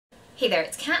Hey there,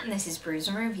 it's Kat and this is Brews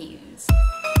and Reviews.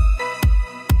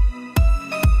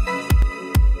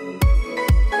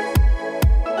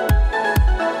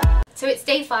 So it's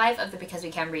day 5 of the Because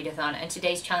We Can Readathon, and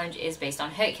today's challenge is based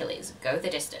on Hercules, Go the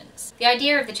Distance. The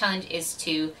idea of the challenge is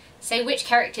to say which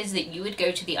characters that you would go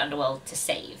to the Underworld to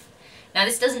save. Now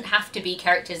this doesn't have to be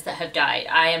characters that have died.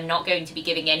 I am not going to be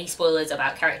giving any spoilers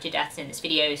about character deaths in this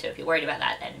video, so if you're worried about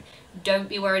that then don't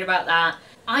be worried about that.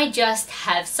 I just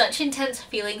have such intense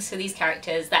feelings for these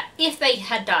characters that if they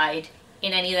had died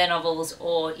in any of their novels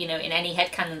or, you know, in any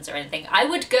headcanons or anything, I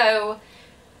would go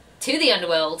to the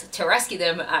Underworld to rescue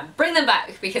them and bring them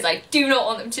back because I do not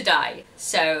want them to die.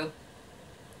 So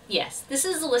yes, this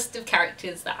is a list of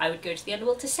characters that I would go to the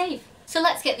Underworld to save. So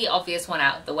let's get the obvious one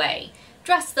out of the way.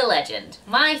 Dras the Legend,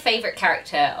 my favourite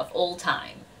character of all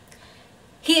time.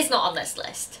 He is not on this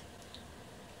list.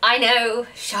 I know,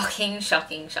 shocking,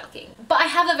 shocking, shocking. But I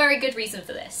have a very good reason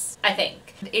for this, I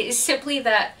think. It is simply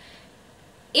that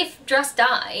if Dras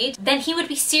died, then he would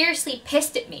be seriously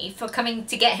pissed at me for coming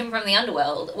to get him from the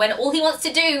Underworld when all he wants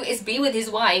to do is be with his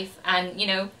wife and, you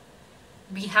know,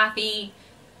 be happy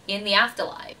in the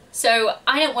afterlife. So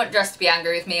I don't want Dras to be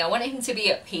angry with me. I want him to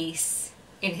be at peace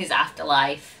in his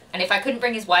afterlife. And if I couldn't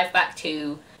bring his wife back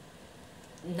too,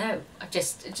 no, I'm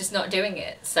just not doing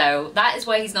it. So that is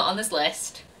why he's not on this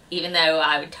list, even though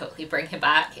I would totally bring him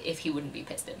back if he wouldn't be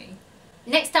pissed at me.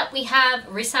 Next up we have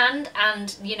Rhysand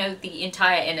and, you know, the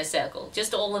entire Inner Circle.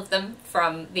 Just all of them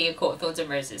from the A Court of Thorns and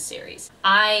Roses series.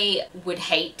 I would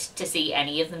hate to see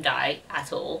any of them die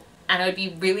at all, and I would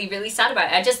be really, really sad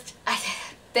about it.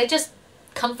 They're just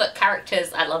comfort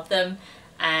characters. I love them,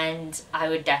 and I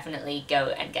would definitely go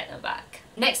and get them back.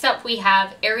 Next up we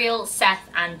have Ariel, Seth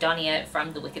and Donia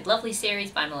from the Wicked Lovely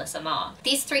series by Melissa Marr.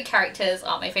 These three characters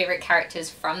are my favourite characters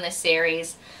from this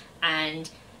series, and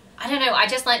I don't know, I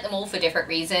just like them all for different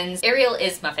reasons. Ariel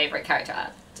is my favourite character.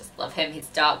 I just love him. He's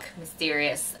dark,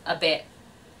 mysterious, a bit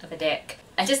of a dick.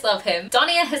 I just love him.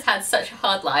 Donia has had such a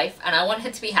hard life and I want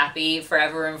her to be happy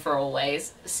forever and for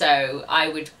always, so I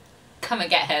would come and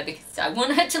get her because I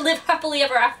want her to live happily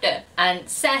ever after. And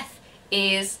Seth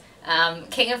is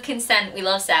King of Consent. We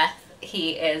love Seth.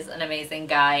 He is an amazing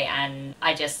guy and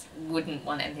I just wouldn't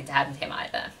want anything to happen to him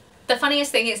either. The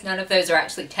funniest thing is none of those are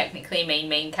actually technically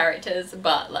main characters,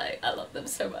 but like, I love them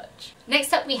so much.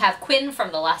 Next up we have Quinn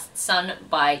from The Last Son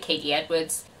by Katie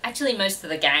Edwards. Actually most of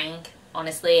the gang,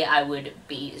 honestly, I would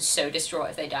be so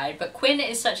distraught if they died, but Quinn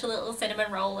is such a little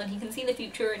cinnamon roll and he can see the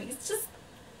future and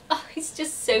he's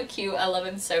just so cute. I love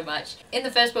him so much. In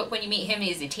the first book when you meet him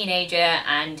he's a teenager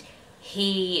and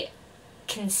he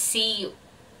can see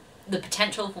the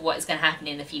potential for what is going to happen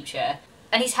in the future.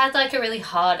 And he's had like a really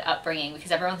hard upbringing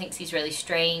because everyone thinks he's really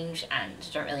strange and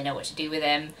don't really know what to do with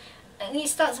him. And he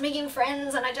starts making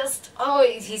friends and oh,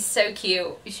 he's so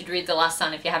cute. You should read The Last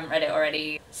Son if you haven't read it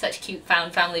already. Such cute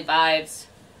found family vibes.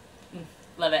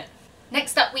 Love it.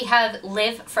 Next up we have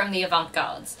Liv from the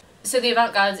Avant-Gardes. So the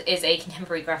Avant-Gardes is a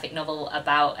contemporary graphic novel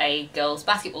about a girls'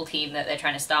 basketball team that they're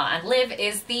trying to start, and Liv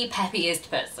is the peppiest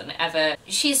person ever.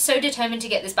 She's so determined to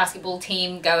get this basketball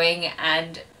team going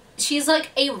and she's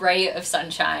like a ray of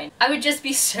sunshine. I would just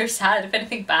be so sad if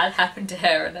anything bad happened to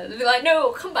her and I'd be like,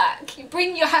 no, come back,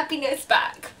 bring your happiness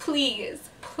back, please,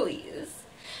 please.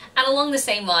 And along the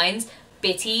same lines,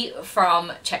 Bitty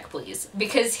from Check Please,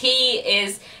 because he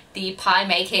is the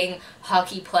pie-making,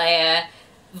 hockey player,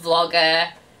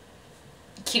 vlogger,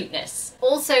 cuteness.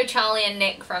 Also Charlie and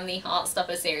Nick from the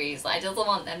Heartstopper series. I just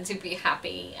want them to be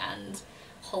happy and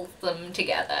hold them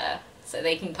together so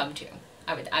they can come to.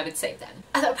 I would save them.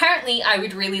 Apparently I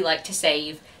would really like to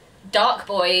save dark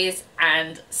boys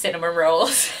and cinnamon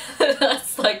rolls.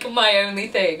 That's like my only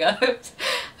thing.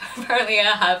 Apparently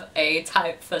I have a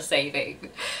type for saving.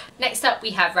 Next up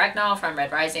we have Ragnar from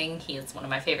Red Rising. He is one of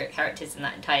my favourite characters in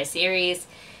that entire series.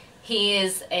 He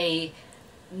is a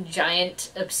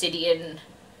giant obsidian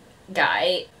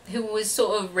guy who was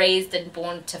sort of raised and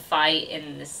born to fight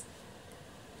in this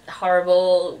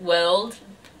horrible world.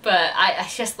 But I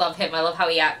just love him. I love how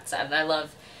he acts and I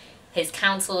love his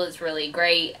counsel. It's really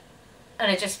great.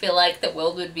 And I just feel like the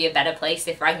world would be a better place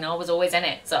if Ragnar was always in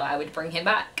it. So I would bring him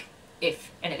back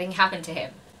if anything happened to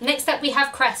him. Next up we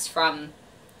have Cress from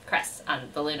Cress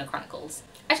and the Lunar Chronicles.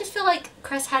 I just feel like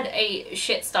Cress had a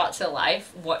shit start to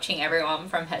life watching everyone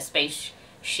from her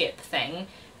spaceship thing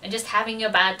and just having a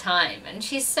bad time. And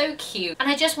she's so cute. And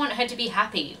I just want her to be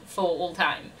happy for all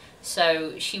time.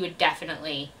 So she would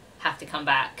definitely have to come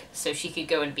back so she could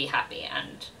go and be happy,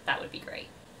 and that would be great.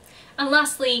 And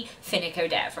lastly, Finnick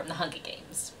Odair from the Hunger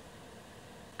Games.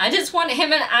 I just want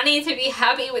him and Annie to be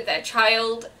happy with their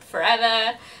child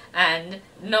forever and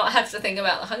not have to think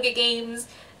about the Hunger Games.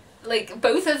 Like,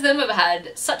 both of them have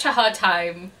had such a hard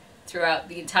time throughout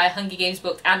the entire Hunger Games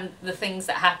book and the things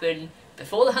that happen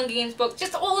before the Hunger Games book.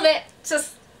 Just all of it.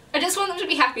 I just want them to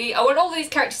be happy. I want all these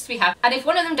characters to be happy. And if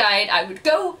one of them died, I would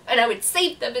go and I would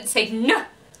save them and say, no,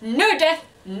 no death,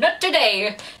 not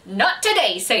today, not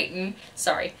today, Satan.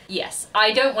 Sorry. Yes,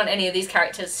 I don't want any of these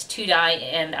characters to die,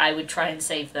 and I would try and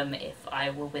save them if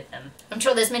I were with them. I'm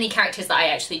sure there's many characters that I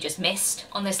actually just missed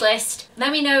on this list.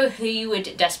 Let me know who you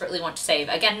would desperately want to save.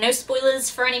 Again, no spoilers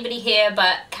for anybody here,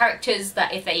 but characters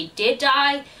that if they did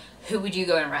die, who would you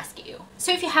go and rescue?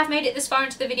 So if you have made it this far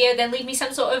into the video, then leave me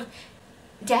some sort of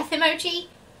death emoji?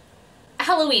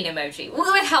 Halloween emoji. We'll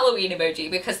go with Halloween emoji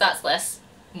because that's less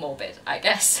morbid, I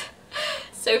guess.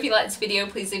 So if you liked this video,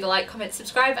 please leave a like, comment,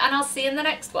 subscribe, and I'll see you in the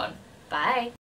next one. Bye!